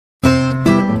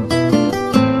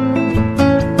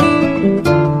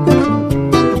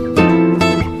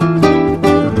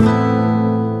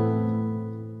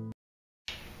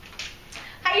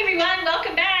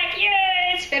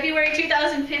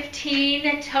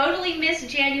totally missed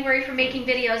January for making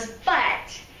videos,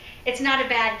 but it's not a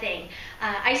bad thing.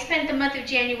 I spent the month of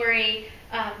January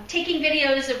taking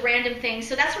videos of random things,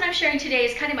 so that's what I'm sharing today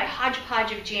is kind of my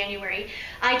hodgepodge of January.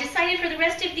 I decided for the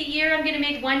rest of the year I'm going to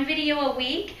make one video a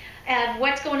week of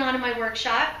what's going on in my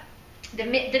workshop. The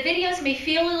videos may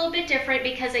feel a little bit different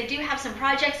because I do have some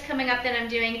projects coming up that I'm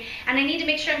doing, and I need to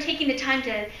make sure I'm taking the time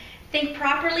to think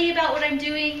properly about what I'm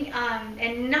doing,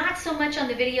 and not so much on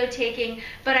the video taking,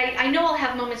 but I know I'll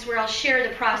have moments where I'll share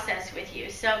the process with you.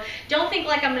 So don't think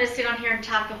like I'm going to sit on here and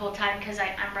talk the whole time, because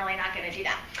I'm really not going to do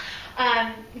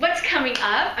that. What's coming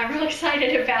up, I'm real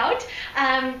excited about.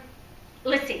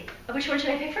 Let's see, which one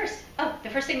should I pick first? Oh, the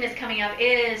first thing that's coming up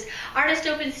is Artist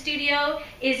Open Studio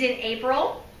is in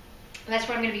April. That's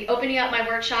where I'm going to be opening up my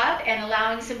workshop and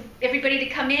allowing everybody to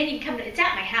come in. You can come to, it's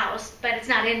at my house, but it's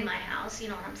not in my house, you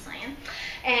know what I'm saying.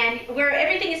 And where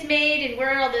everything is made and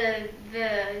where all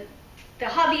the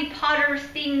hobby potter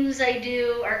things I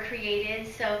do are created.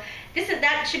 So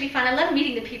that should be fun. I love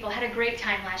meeting the people. I had a great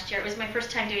time last year. It was my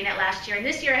first time doing it last year. And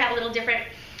this year I have a little different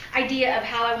idea of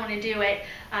how I want to do it.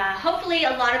 Hopefully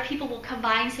a lot of people will come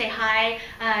by and say hi.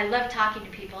 I love talking to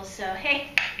people, so hey,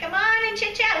 come on and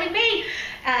chit chat with me.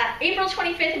 April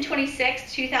 25th and 26th,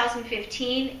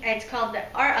 2015. It's called the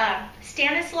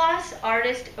Stanislaus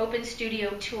Artist Open Studio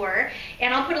Tour,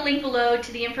 and I'll put a link below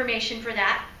to the information for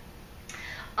that.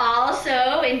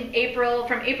 Also, in April,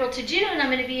 from April to June,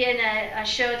 I'm going to be in a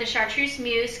show at the Chartreuse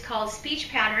Muse called Speech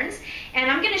Patterns,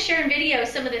 and I'm going to share in video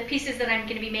some of the pieces that I'm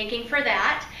going to be making for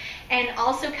that. And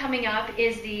also coming up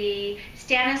is the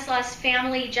Stanislaus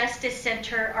Family Justice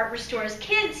Center Art Restores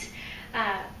Kids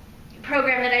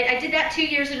program that I did that 2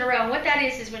 years in a row. And what that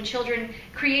is when children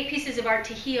create pieces of art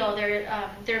to heal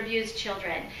their abused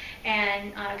children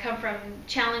and come from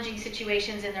challenging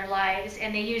situations in their lives,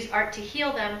 and they use art to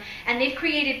heal them. And they've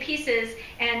created pieces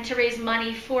and to raise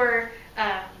money for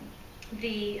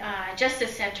the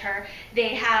Justice Center.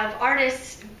 They have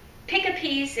artists pick a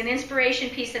piece, an inspiration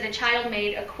piece that a child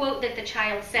made, a quote that the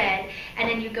child said, and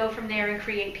then you go from there and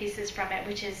create pieces from it,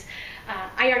 which is,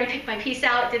 I already picked my piece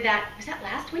out, was that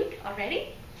last week already?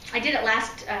 I did it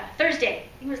last Thursday.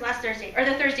 I think it was last Thursday, or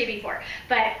the Thursday before.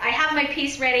 But I have my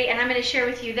piece ready, and I'm going to share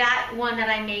with you that one that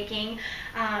I'm making.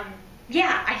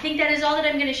 Yeah, I think that is all that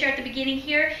I'm going to share at the beginning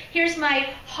here. Here's my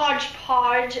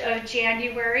hodgepodge of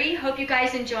January. Hope you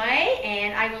guys enjoy,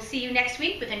 and I will see you next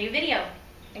week with a new video.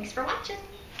 Thanks for watching.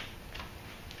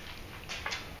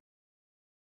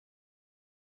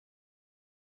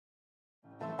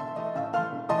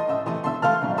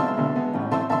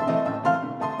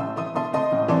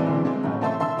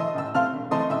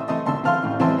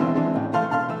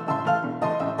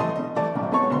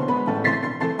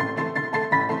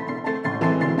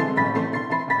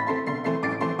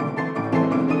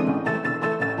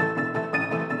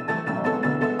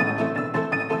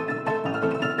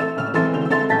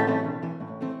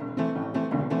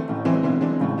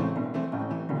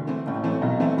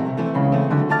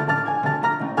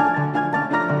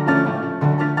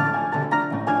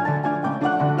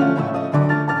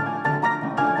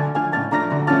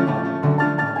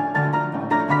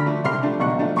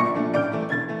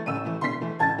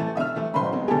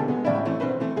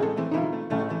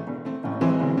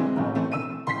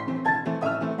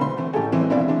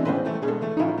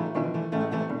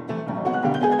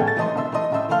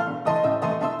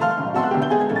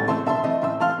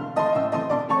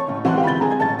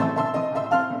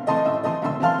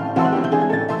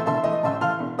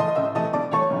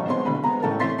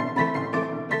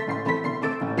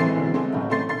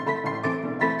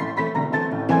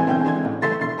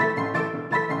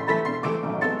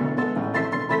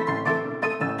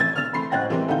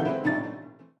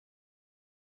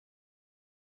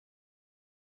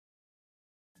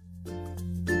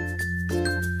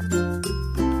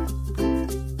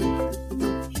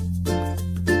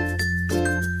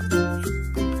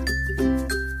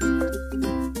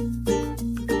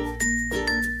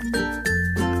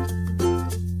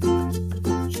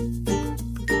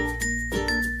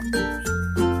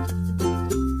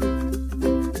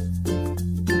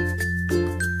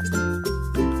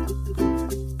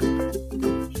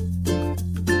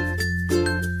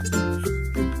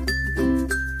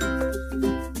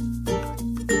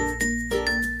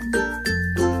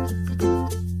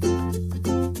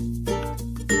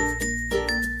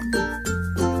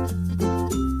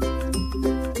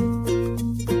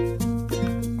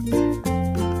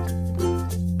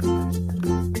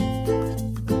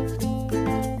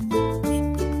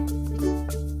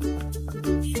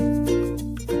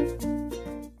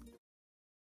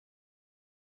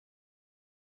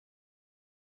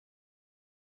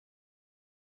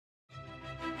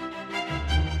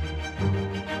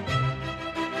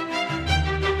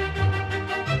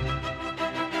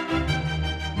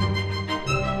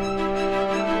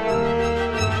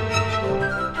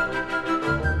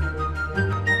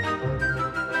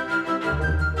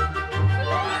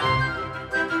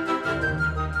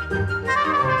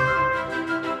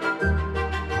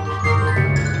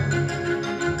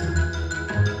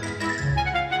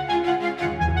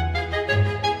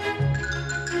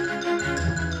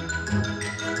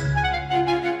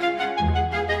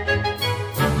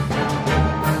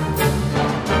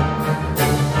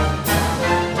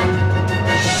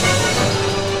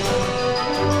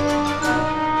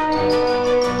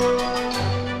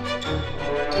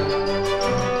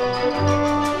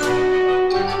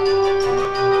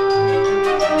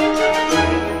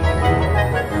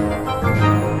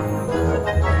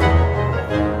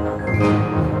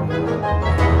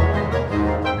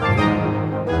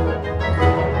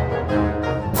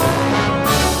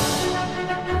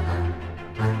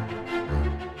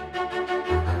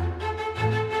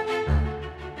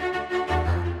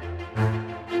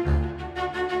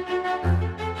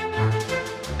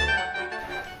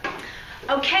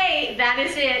 that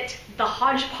is it. The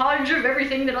hodgepodge of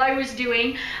everything that I was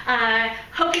doing.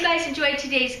 Hope you guys enjoyed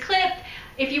today's clip.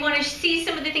 If you want to see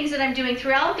some of the things that I'm doing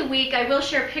throughout the week, I will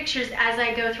share pictures as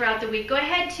I go throughout the week. Go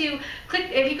ahead to click,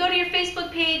 if you go to your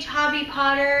Facebook page, Hobby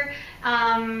Potter,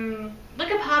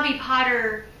 look up Hobby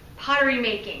Potter pottery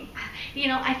making. You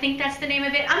know, I think that's the name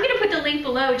of it. I'm going to put the link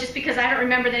below just because I don't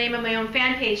remember the name of my own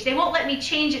fan page. They won't let me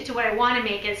change it to what I want to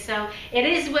make it, so it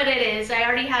is what it is. I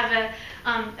already have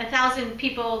 1,000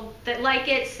 people that like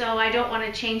it, so I don't want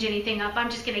to change anything up. I'm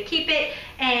just going to keep it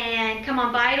and come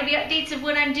on by. It'll be updates of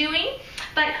what I'm doing.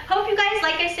 But hope you guys,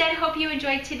 like I said, hope you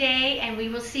enjoyed today, and we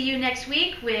will see you next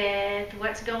week with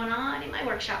what's going on in my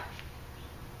workshop.